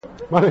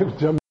My name's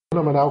Jim.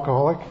 I'm an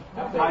alcoholic.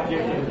 Hi,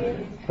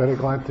 Jim. Very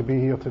glad to be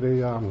here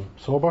today,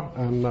 sober.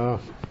 And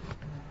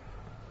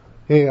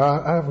hey,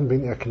 I haven't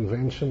been to a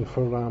convention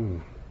for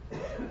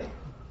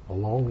a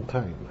long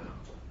time.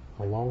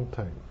 A long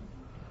time.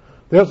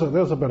 There's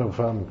a bit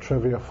of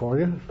trivia for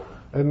you.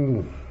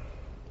 And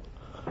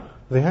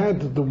they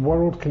had the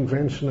World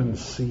Convention in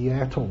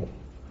Seattle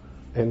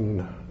in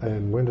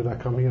when did I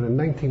come here? In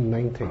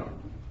 1990.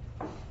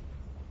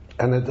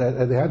 And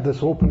they had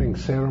this opening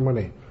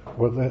ceremony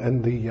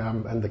in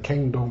the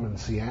Kingdom in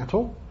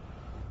Seattle,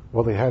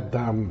 where they had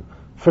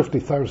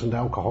 50,000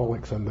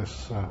 alcoholics in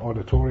this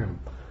auditorium,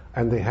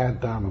 and they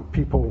had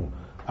people.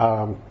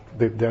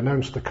 They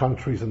announced the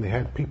countries, and they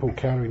had people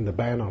carrying the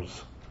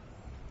banners,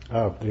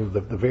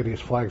 the various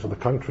flags of the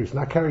countries. And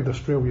I carried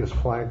Australia's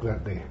flag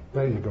that day.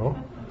 There you go,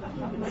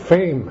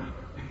 fame.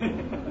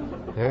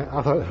 Yeah,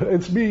 I thought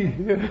it's me.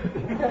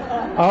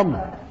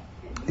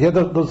 Yeah,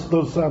 there's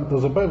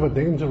a bit of a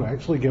danger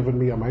actually giving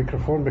me a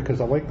microphone because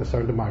I like the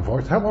sound of my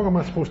voice. How long am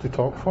I supposed to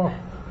talk for?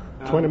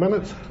 20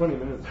 minutes? 20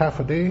 minutes.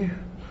 Half a day?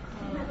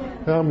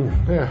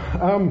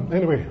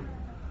 Anyway,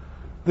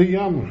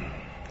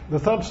 the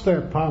third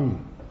step,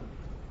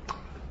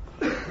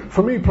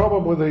 for me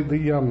probably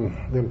the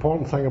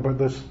important thing about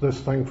this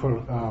thing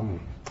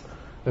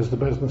is the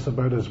business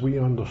about as we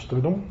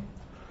understood them.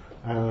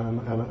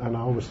 And I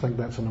always think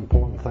that's an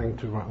important thing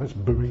to, let's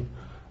buoy.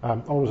 I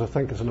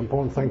think it's an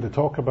important thing to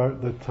talk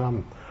about. That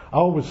I've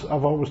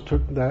always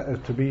took that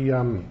as to be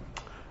an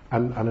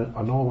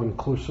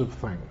all-inclusive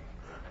thing.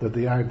 That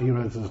the idea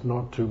is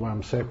not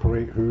to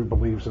separate who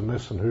believes in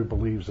this and who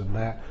believes in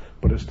that,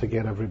 but it's to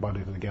get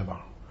everybody together.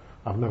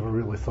 I've never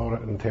really thought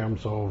it in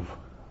terms of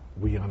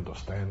we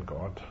understand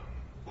God.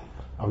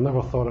 I've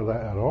never thought of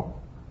that at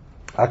all.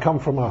 I come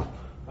from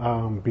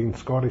being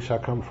Scottish, I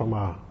come from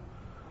a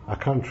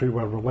country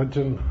where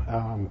religion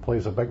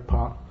plays a big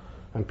part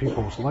in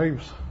people's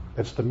lives.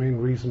 It's the main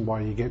reason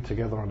why you get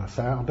together on a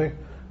Saturday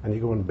and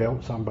you go and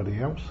belt somebody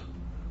else,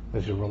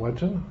 is your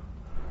religion.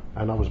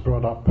 And I was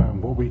brought up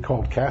what we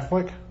called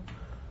Catholic,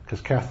 because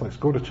Catholics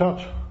go to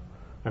church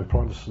and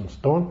Protestants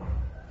don't.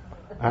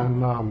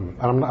 And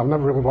I've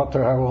never really worked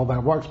out how all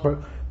that works, but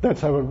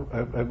that's how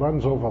it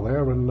runs over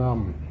there.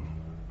 And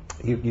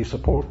you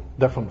support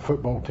different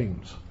football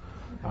teams,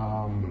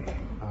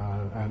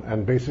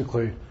 and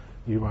basically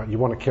you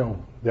want to kill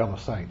the other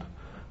side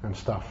and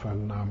stuff,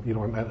 and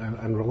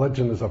and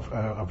religion is a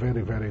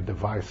very, very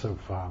divisive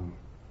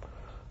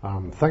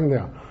thing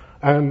there.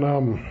 And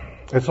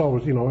it's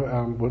always,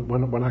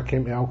 when I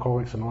came to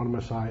Alcoholics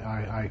Anonymous,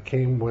 I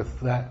came with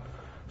that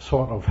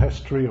sort of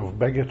history of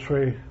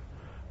bigotry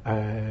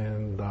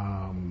and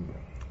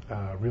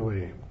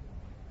really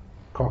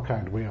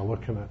cockeyed way of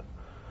looking at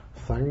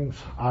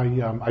things.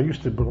 I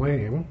used to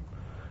blame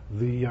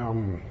the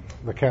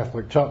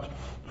Catholic Church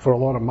for a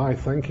lot of my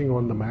thinking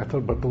on the matter,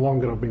 but the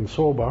longer I've been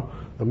sober,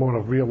 the more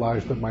I've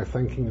realised that my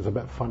thinking is a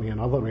bit funny in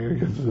other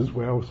areas as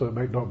well, so it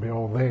might not be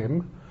all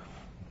them.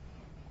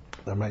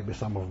 There might be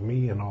some of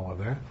me and all of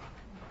that.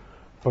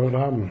 But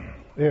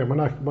when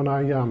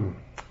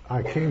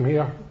I came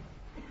here,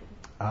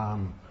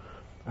 and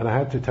I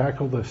had to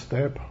tackle this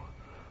step,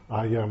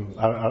 I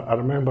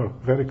remember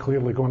very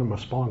clearly going to my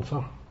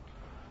sponsor,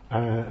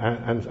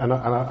 and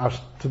I,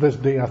 to this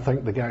day I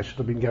think the guy should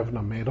have been given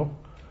a medal.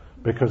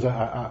 Because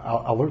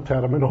I looked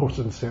at him in all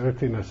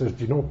sincerity and I says,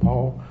 "Do you know,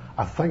 Paul,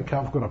 I think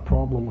I've got a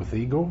problem with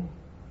ego."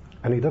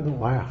 And he didn't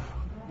laugh.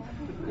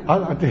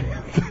 I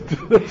to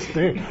this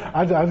day,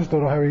 I just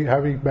don't know how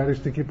he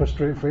managed to keep a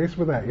straight face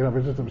with that. It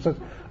was such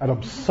an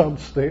absurd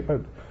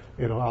statement.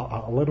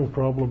 A little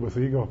problem with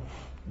ego.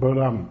 But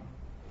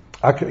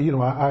I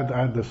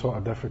had the sort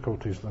of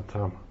difficulties that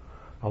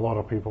a lot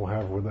of people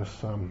have with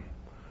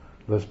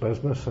this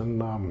business,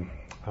 and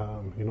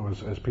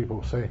as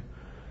people say.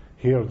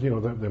 Here,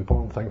 the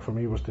important thing for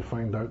me was to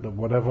find out that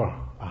whatever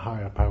a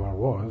higher power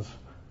was,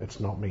 it's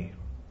not me.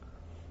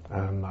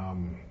 And,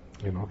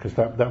 because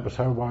that was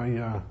how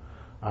I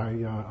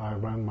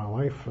ran my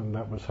life, and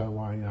that was how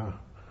I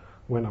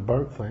went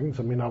about things.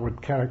 I mean, I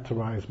would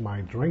characterize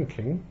my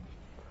drinking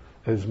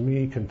as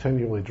me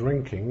continually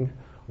drinking,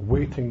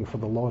 waiting for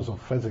the laws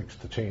of physics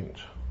to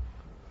change.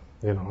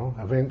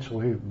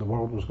 Eventually the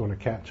world was going to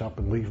catch up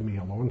and leave me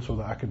alone so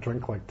that I could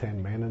drink like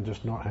 10 men and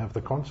just not have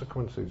the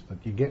consequences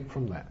that you get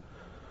from that.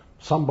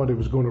 Somebody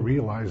was going to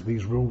realize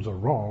these rules are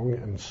wrong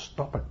and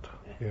stop it,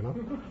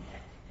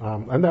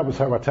 and that was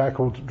how I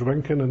tackled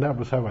drinking, and that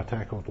was how I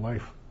tackled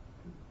life.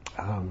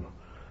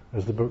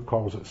 As the book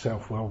calls it,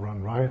 self-will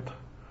run riot.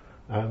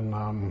 And,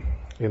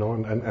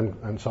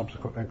 and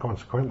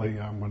consequently,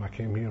 when I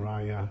came here,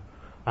 I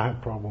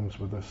had problems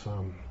with this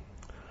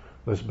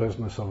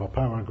business of a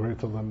power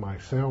greater than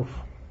myself.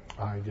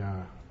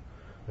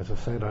 As I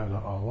said, I had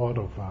a lot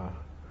of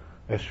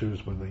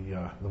issues with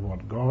the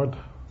word God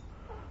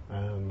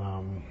and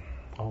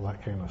all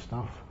that kind of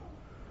stuff.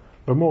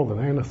 But more than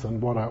anything,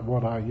 what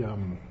I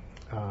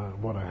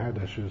had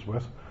issues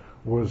with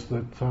was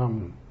that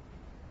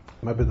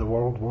maybe the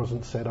world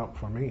wasn't set up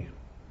for me,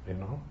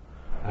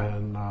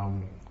 and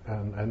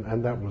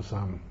that was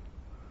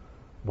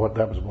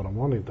that was what I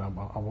wanted.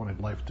 I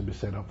wanted life to be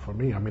set up for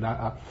me. I mean,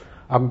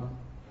 I'm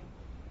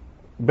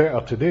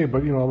better today,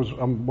 but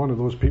I'm one of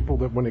those people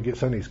that when he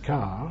gets in his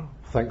car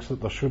thinks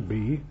that there should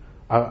be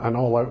an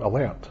all-out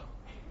alert.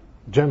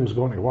 Jim's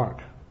going to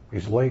work.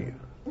 He's late.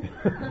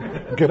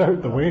 Get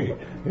out the way.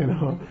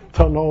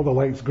 Turn all the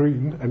lights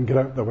green and get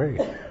out the way.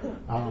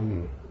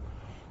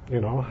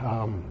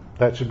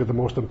 That should be the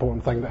most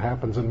important thing that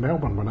happens in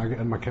Melbourne when I get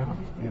in my car.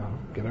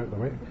 Get out the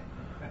way.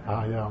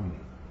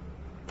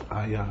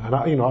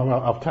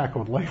 I've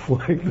tackled life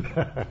like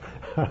that.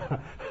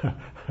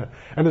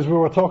 And as we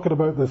were talking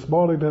about this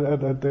morning,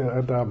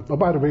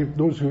 by the way,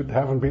 those who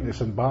haven't been to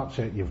St. Bart's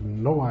yet, you've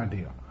no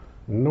idea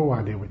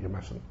what you're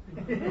missing.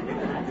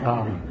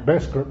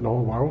 Best group in the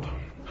whole world.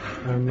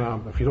 And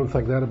if you don't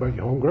think that about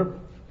your home group,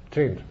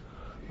 change.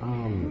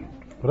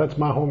 But that's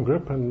my home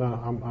group, and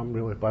I'm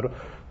really glad.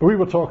 But we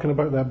were talking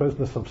about that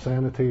business of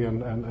sanity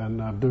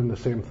and doing the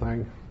same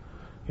thing,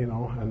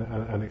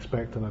 and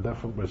expecting a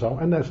different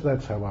result. And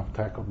that's how I've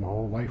tackled my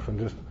whole life, and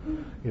just,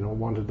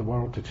 wanted the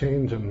world to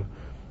change and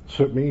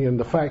suit me. And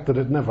the fact that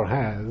it never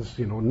has,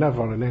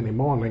 never in any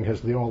morning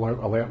has the all-out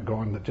alert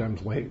gone that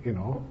Jim's late,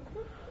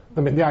 I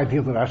mean, the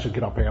idea that I should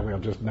get up earlier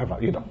just never,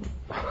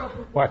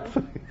 what?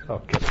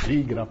 Can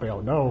you get up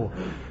early? No,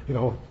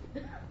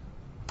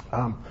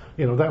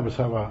 that was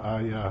how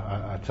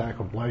I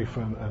tackled life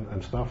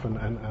and stuff,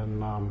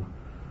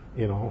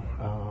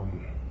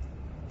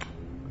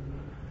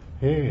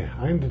 hey,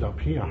 I ended up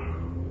here.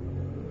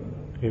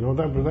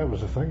 That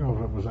was the thing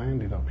of it, was I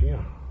ended up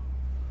here.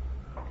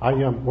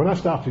 When I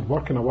started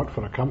working, I worked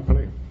for a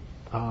company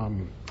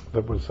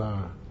that was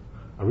a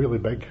really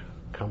big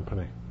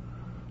company.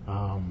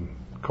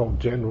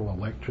 Called General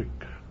Electric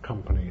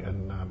Company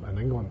in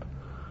England,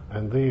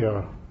 and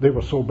they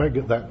were so big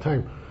at that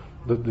time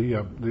that they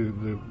had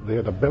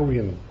 £1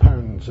 billion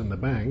in the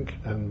bank,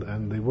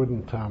 and they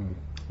wouldn't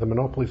the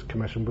Monopolies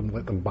Commission wouldn't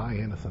let them buy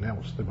anything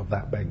else. They were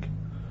that big,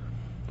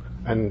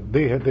 and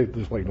they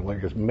was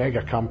like this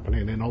mega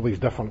company, and then all these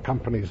different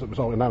companies. That was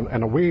all,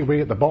 and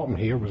way at the bottom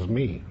here was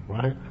me,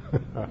 right?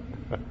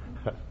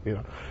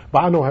 But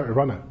I know how to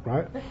run it,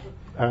 right?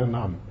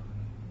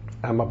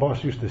 And my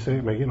boss used to say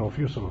to me, if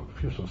you're so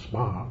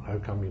smart, how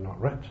come you're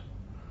not rich?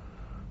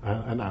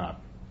 And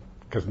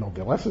because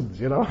nobody listens,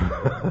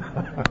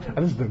 I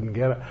just didn't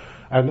get it.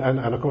 And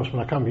of course,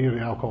 when I come here to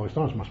Alcoholics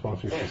Anonymous, my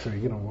sponsor used to say,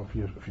 if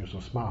you're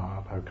so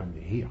smart, how come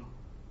you're here?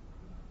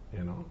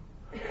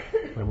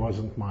 It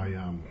wasn't my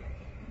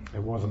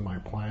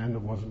plan,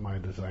 it wasn't my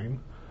design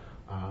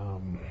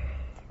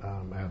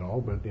at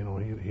all. But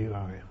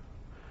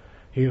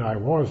here I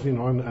was,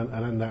 and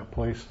in that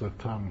place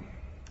that.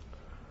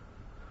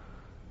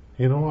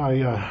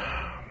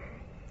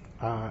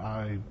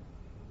 I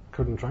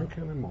couldn't drink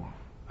anymore.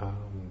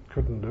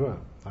 Couldn't do it.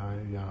 I,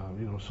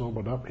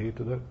 sobered up,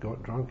 hated it.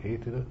 Got drunk,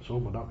 hated it.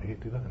 Sobered up,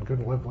 hated it, and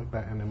couldn't live like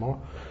that anymore.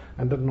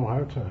 And didn't know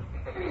how to.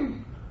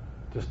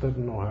 Just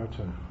didn't know how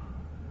to.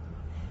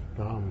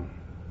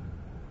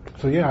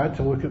 So yeah, I had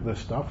to look at this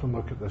stuff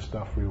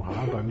real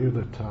hard. I knew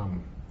that.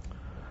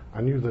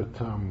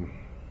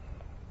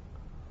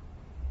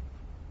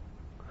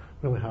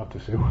 Really hard to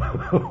say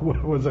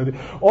what was I. I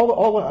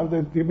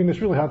mean,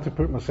 it's really hard to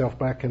put myself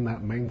back in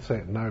that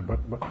mindset now. But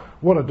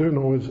what I do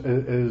know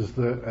is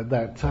that at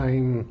that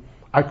time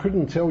I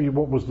couldn't tell you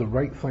what was the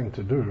right thing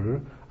to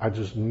do. I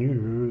just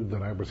knew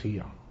that I was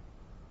here.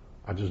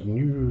 I just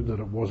knew that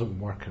it wasn't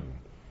working.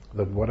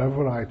 That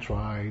whatever I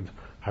tried,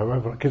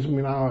 however, because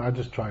I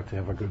just tried to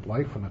have a good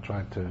life, and I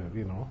tried to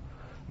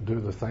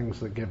do the things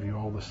that give you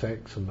all the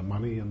sex and the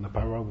money and the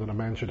power that a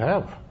man should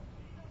have,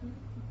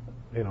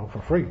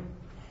 for free.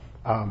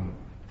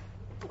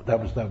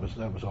 That was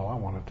all I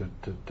wanted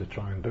to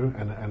try and do,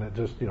 and it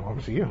just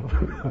obviously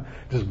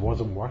just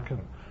wasn't working,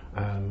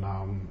 and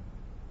I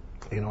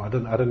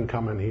didn't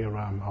come in here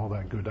all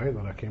that good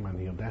either. I came in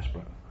here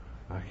desperate.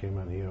 I came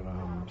in here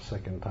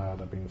sick and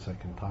tired of being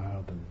sick and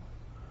tired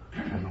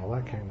and all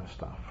that kind of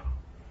stuff.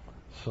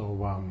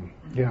 So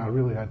I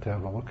really had to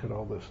have a look at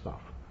all this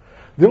stuff.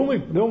 The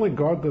only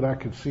God that I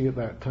could see at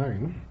that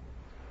time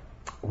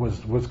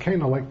was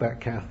kind of like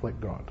that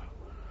Catholic God.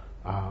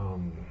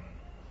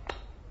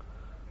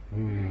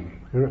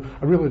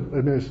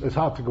 It's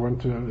hard to go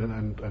into,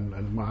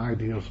 and my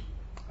ideas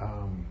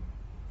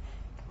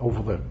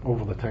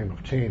over the time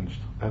have changed,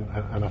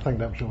 and I think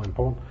that's really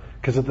important,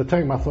 because at the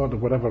time I thought that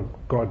whatever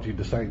God you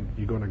decide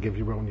you're going to give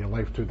your will in your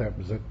life to, that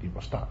was it. You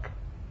were stuck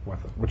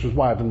with it, which is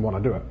why I didn't want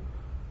to do it,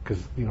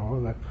 because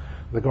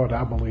the God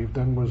I believed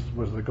in was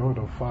the God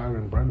of fire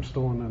and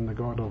brimstone, and the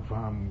God of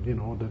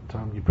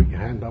that you put your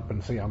hand up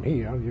and say I'm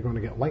here, you're going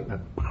to get lightning,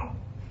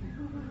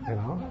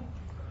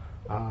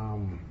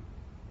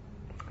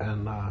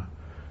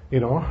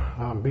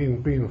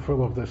 being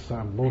full of this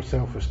low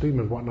self-esteem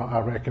and whatnot, I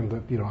reckoned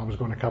that I was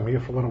going to come here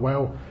for a little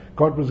while.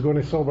 God was going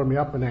to sober me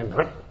up and then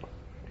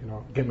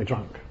get me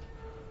drunk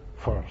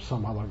for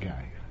some other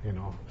guy.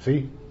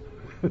 See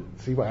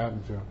what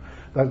happens.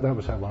 That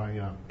was how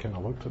I kind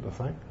of looked at the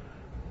thing.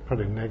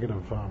 Pretty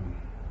negative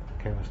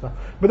kind of stuff.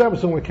 But that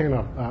was the only kind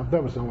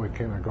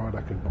of God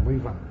I could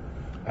believe in.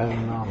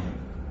 And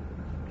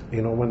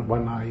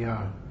when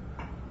I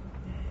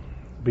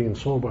being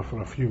sober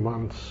for a few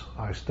months,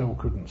 I still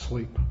couldn't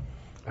sleep.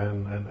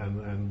 And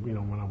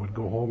when I would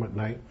go home at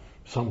night,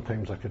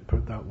 sometimes I could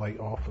put that light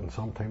off, and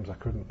sometimes I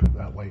couldn't put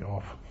that light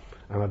off,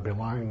 and I'd be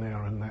lying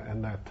there in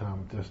that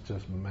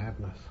just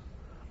madness.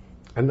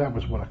 And that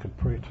was what I could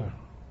pray to.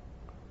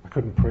 I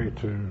couldn't pray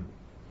to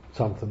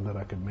something that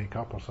I could make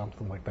up or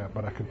something like that,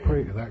 but I could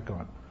pray to that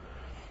God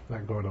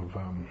of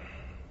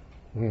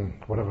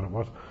whatever it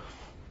was.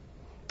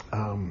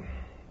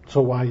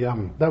 So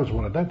that was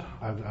what I did.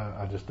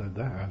 I just did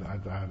that. I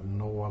had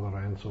no other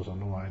answers or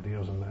no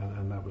ideas,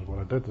 and that was what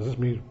I did. This is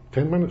me.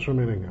 10 minutes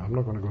remaining. I'm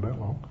not going to go that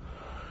long.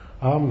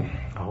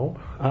 I hope.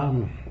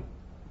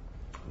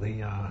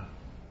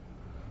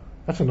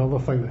 That's another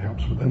thing that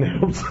helps with the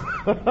nerves.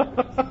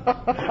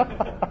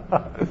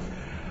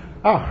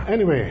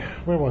 Anyway,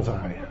 where was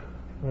I?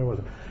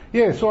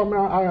 Yeah, so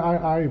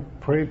I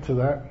prayed to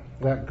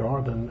that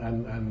God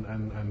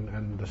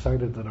and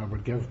decided that I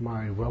would give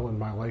my will and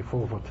my life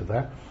over to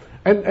that.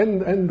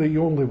 And the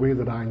only way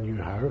that I knew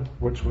how,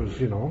 which was,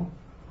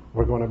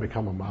 we're going to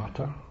become a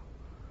martyr.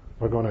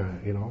 We're going to,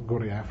 go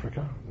to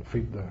Africa and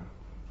feed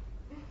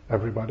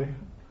everybody,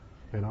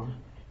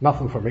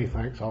 Nothing for me,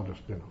 thanks. I'll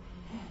just,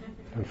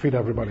 and feed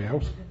everybody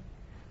else.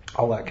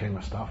 All that kind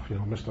of stuff,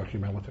 Mr.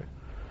 Humility.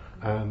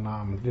 And,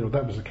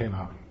 that was the kind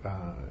of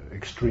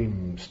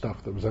extreme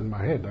stuff that was in my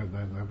head. That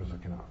was the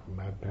kind of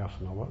mad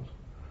person I was.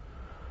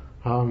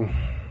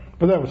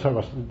 But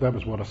that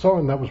was what I saw,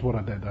 and that was what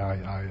I did.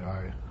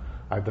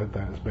 I did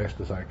that as best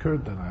as I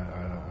could, and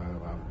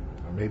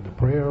I made the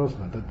prayers,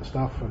 and I did the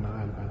stuff,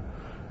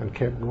 and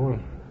kept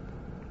going.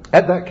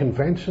 At that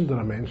convention that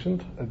I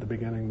mentioned at the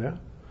beginning there,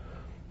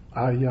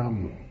 I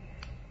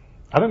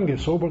didn't get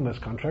sober in this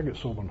country. I got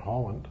sober in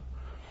Holland,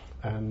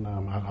 and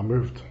I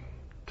moved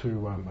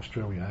to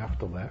Australia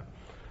after that.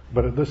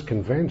 But at this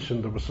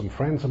convention, there were some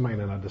friends of mine,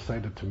 and I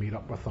decided to meet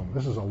up with them.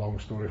 This is a long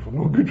story for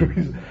no good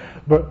reason.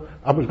 But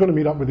I was going to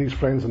meet up with these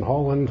friends in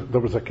Holland. There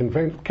was a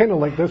convention, kind of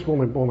like this,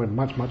 only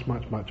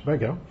much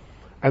bigger.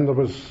 And there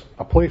was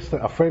a place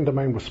that a friend of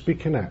mine was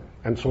speaking at.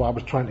 And so I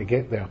was trying to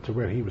get there to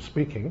where he was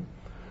speaking.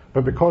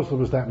 But because there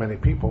was that many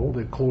people,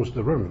 they'd closed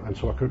the room, and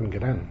so I couldn't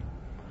get in.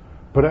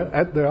 But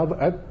at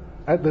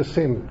the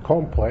same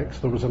complex,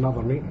 there was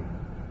another meeting.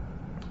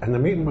 And the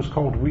meeting was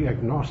called We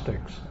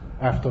Agnostics,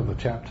 after the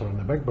chapter in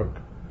the Big Book.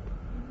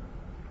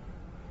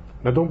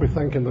 Now don't be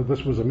thinking that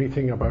this was a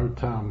meeting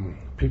about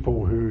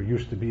people who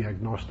used to be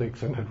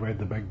agnostics and had read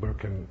the Big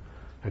Book and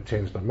had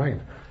changed their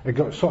mind. It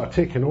got sort of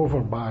taken over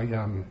by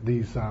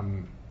these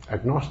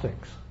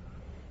agnostics.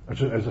 It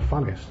was the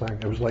funniest thing.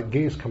 It was like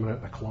gays coming out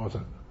of the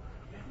closet.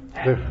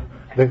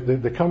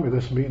 They come to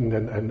this meeting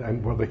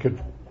and where they could,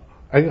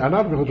 and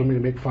I really don't mean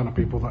to make fun of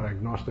people that are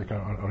agnostic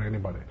or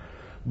anybody,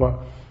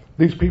 but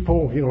these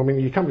people,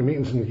 you come to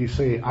meetings and you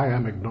say, I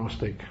am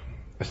agnostic.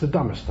 It's the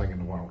dumbest thing in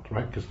the world,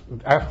 right? Because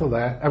after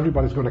that,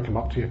 everybody's going to come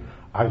up to you.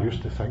 I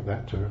used to think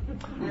that too.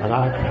 And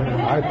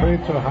I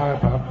prayed to a higher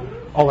power.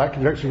 All that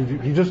conviction,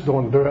 you just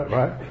don't do it,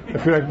 right?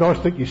 If you're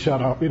agnostic, you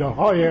shut up.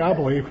 Oh yeah, I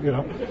believe,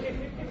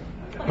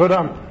 But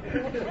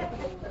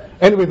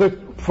anyway,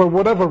 for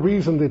whatever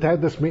reason, they'd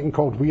had this meeting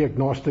called We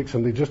Agnostics,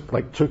 and they just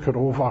took it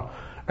over.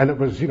 And it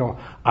was,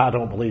 I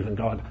don't believe in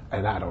God,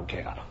 and I don't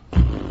care.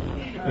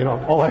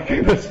 All that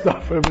kind of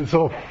stuff. It was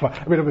so fun.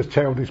 It was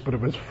childish, but it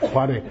was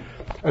funny.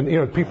 And,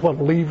 people are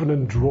leaving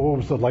in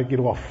droves.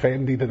 They're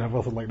offended and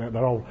everything like that.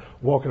 They're all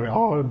walking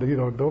away.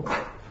 Don't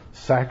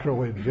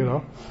sacrilege,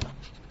 It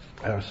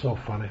was so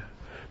funny.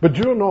 But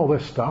during all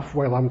this stuff,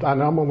 while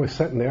I'm only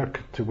sitting there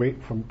to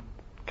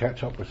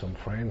catch up with some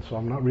friends, so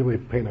I'm not really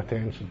paying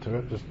attention to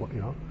it. Just,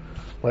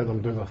 let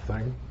them do their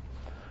thing.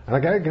 And a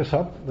guy gets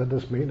up at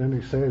this meeting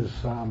and he says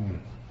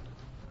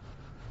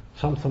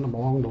something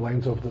along the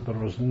lines of that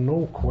there is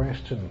no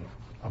question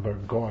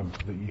about God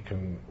that you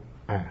can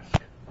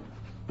ask,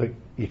 that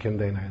you can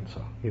then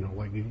answer.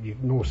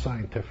 No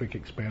scientific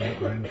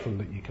experiment or anything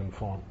that you can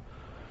form.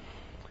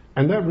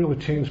 And that really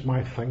changed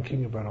my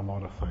thinking about a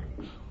lot of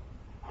things.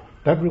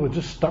 That really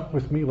just stuck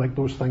with me like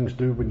those things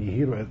do when you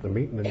hear it at the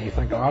meeting and you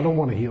think, I don't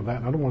want to hear that,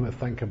 and I don't want to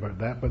think about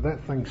that. But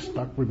that thing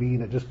stuck with me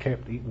and it just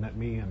kept eating at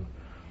me and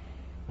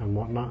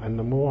whatnot. And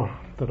the more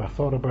that I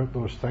thought about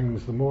those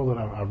things, the more that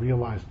I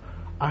realized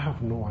I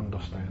have no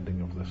understanding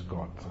of this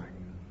God thing.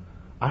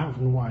 I have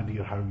no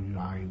idea how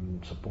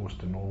I'm supposed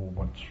to know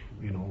what's,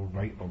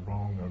 right or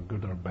wrong or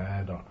good or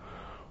bad or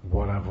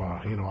whatever.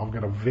 I've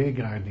got a vague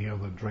idea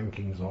that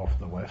drinking's off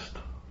the list.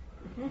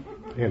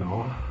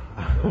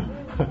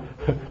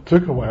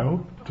 Took a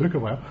while.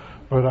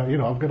 But,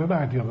 I've got an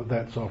idea that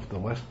that's off the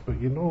list. But,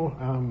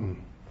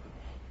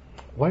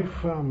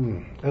 life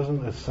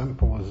isn't as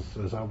simple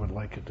as I would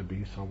like it to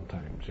be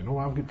sometimes.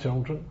 I've got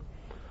children.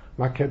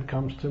 My kid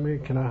comes to me,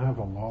 can I have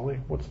a lolly?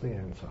 What's the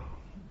answer?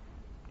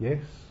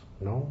 Yes?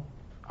 No?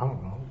 I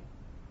don't know.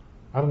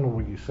 I don't know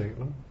what you say to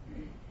them.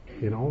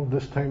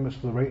 This time it's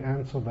the right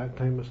answer, that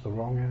time it's the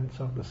wrong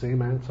answer, the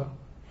same answer.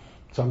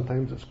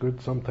 Sometimes it's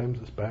good, sometimes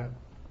it's bad.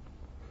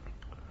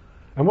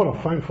 And what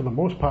I've found for the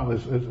most part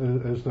is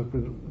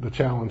the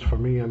challenge for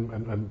me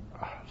in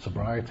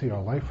sobriety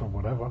or life or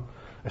whatever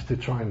is to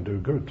try and do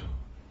good.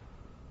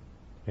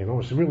 You know,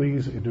 it's really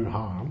easy to do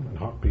harm and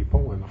hurt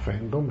people and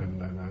offend them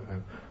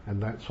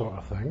and that sort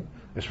of thing.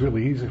 It's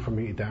really easy for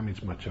me to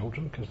damage my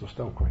children because they're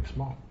still quite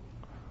small.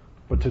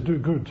 But to do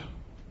good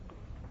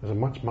is a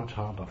much, much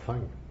harder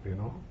thing, you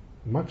know.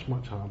 Much,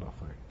 much harder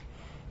thing.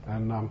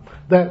 And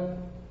that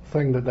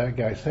thing that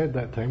guy said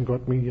that time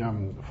got me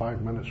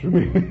 5 minutes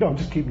remaining. I'm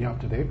just keeping you up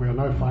to date. We are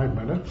now 5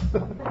 minutes.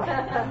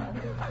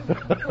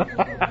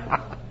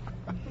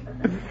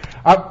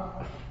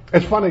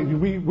 It's funny,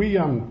 we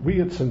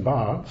at St.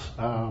 Bart's,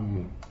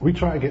 we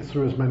try to get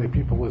through as many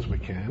people as we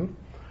can.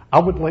 I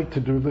would like to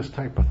do this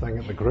type of thing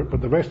at the group, but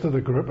the rest of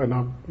the group, and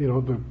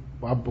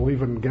I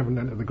believe in giving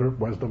into the group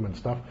wisdom and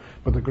stuff,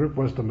 but the group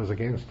wisdom is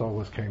against all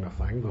this kind of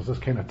thing. There's this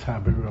kind of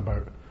taboo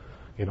about,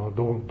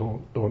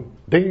 don't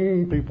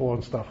ding people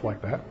and stuff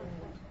like that.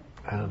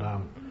 And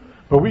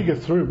but we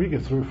get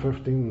through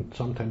 15,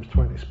 sometimes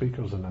 20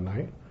 speakers in a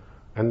night.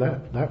 And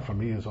that for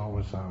me is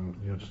always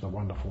just a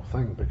wonderful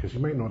thing, because you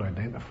might not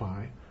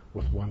identify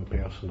with one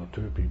person or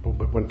two people,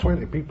 but when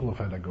 20 people have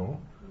had a go,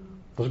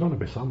 there's going to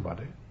be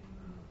somebody.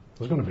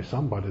 There's going to be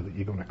somebody that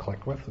you're going to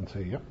click with and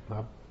say, yep,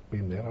 I've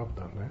been there, I've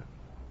done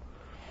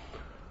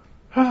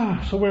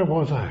that. So where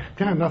was I?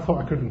 God, I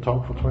thought I couldn't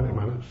talk for 20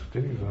 minutes.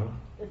 Jeez,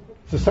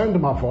 it's the sound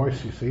of my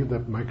voice, you see, the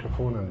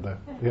microphone, and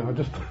I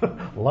just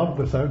love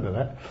the sound of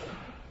that.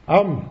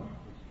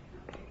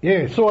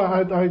 So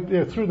I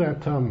through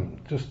that,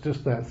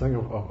 just that thing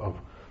of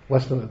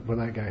listening to when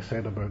that guy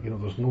said about,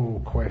 there's no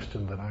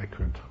question that I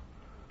could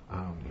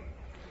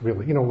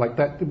really, like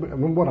that. I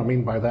mean, what I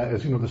mean by that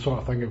is, the sort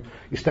of thing of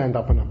you stand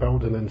up in a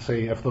building and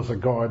say, if there's a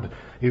God,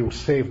 he'll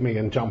save me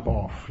and jump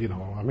off.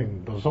 I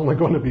mean, there's only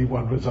going to be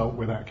one result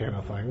with that kind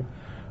of thing,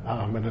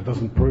 and it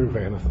doesn't prove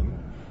anything.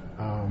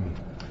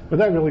 But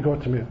that really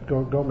got me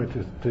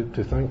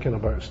to thinking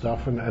about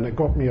stuff, and it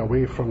got me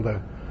away from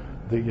the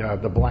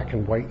black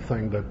and white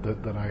thing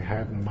that I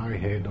had in my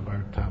head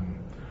about,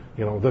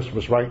 this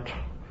was right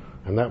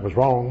and that was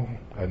wrong,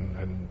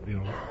 and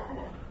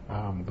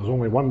there's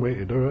only one way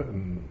to do it,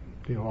 and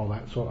all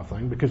that sort of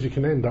thing, because you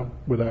can end up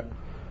with that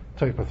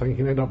type of thing. You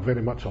can end up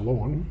very much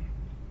alone.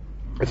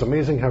 It's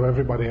amazing how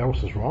everybody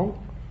else is wrong,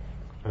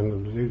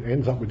 and it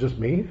ends up with just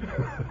me,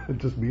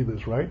 just me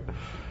that's right.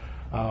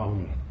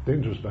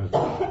 Dangerous business.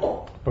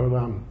 But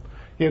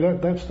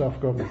that stuff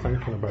got me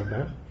thinking about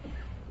that.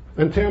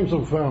 In terms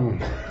of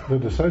the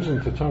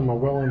decision to turn my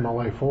will and my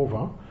life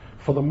over,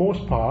 for the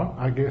most part,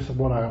 I guess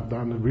what I have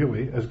done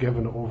really is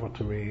given it over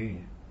to AA.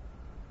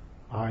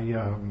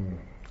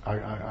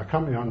 I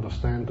come to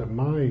understand that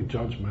my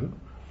judgment,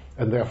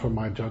 and therefore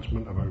my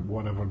judgment about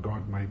whatever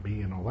God might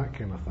be and all that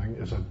kind of thing,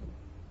 is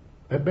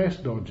at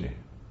best dodgy.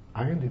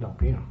 I ended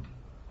up here.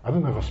 I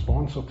didn't have a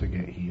sponsor to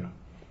get here.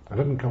 I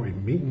didn't come to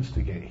meetings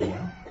to get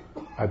here.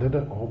 I did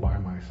it all by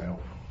myself.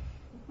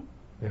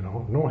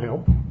 No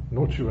help,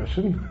 no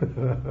tuition,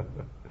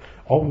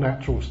 all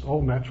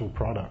natural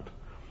product.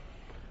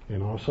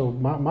 So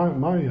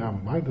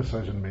my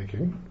decision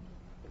making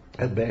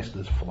at best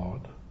is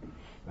flawed,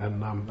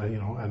 and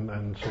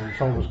so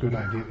it's always a good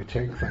idea to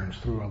check things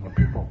through other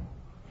people,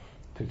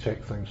 to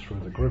check things through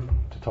the group,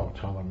 to talk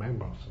to other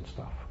members and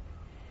stuff,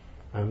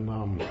 and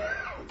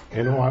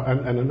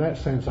and in that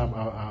sense,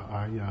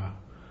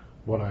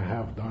 what I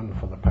have done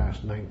for the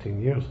past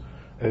 19 years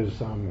is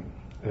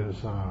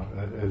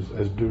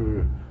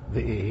do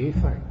the AA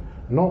thing.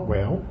 Not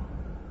well,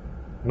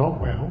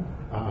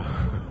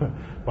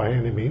 by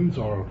any means,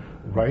 or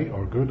right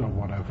or good or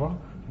whatever,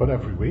 but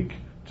every week,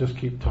 just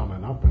keep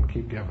turning up and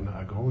keep giving it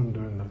a go and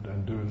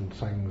doing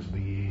things the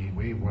AA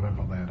way,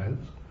 whatever that is.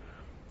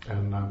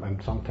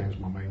 And sometimes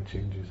my mind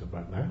changes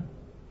about that.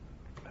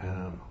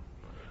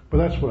 But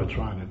that's what I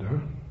try to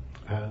do,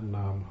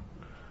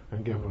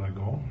 and give it a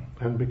go.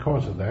 And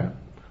because of that,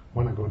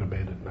 when I go to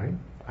bed at night,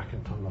 I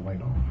can turn the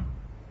light off.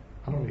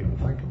 I don't even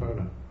think about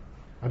it.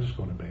 I just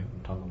go to bed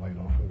and turn the light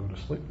off and go to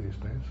sleep these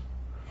days.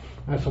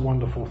 That's a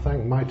wonderful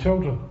thing. My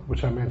children,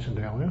 which I mentioned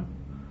earlier,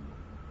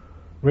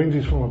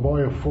 ranges from a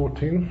boy of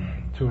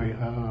 14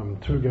 to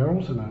 2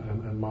 girls,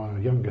 and my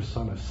youngest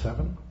son is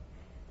 7.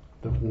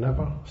 They've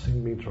never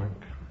seen me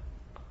drink,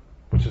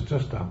 which is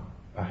just a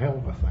hell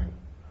of a thing.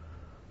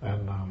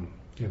 And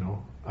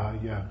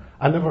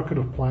I never could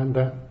have planned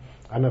that.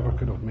 I never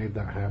could have made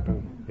that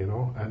happen,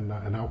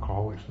 and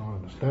Alcoholics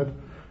Anonymous did.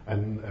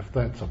 And if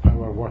that's a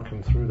power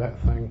working through that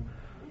thing,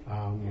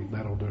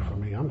 that'll do for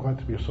me. I'm glad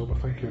to be a sober.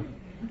 Thank you.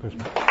 Thanks.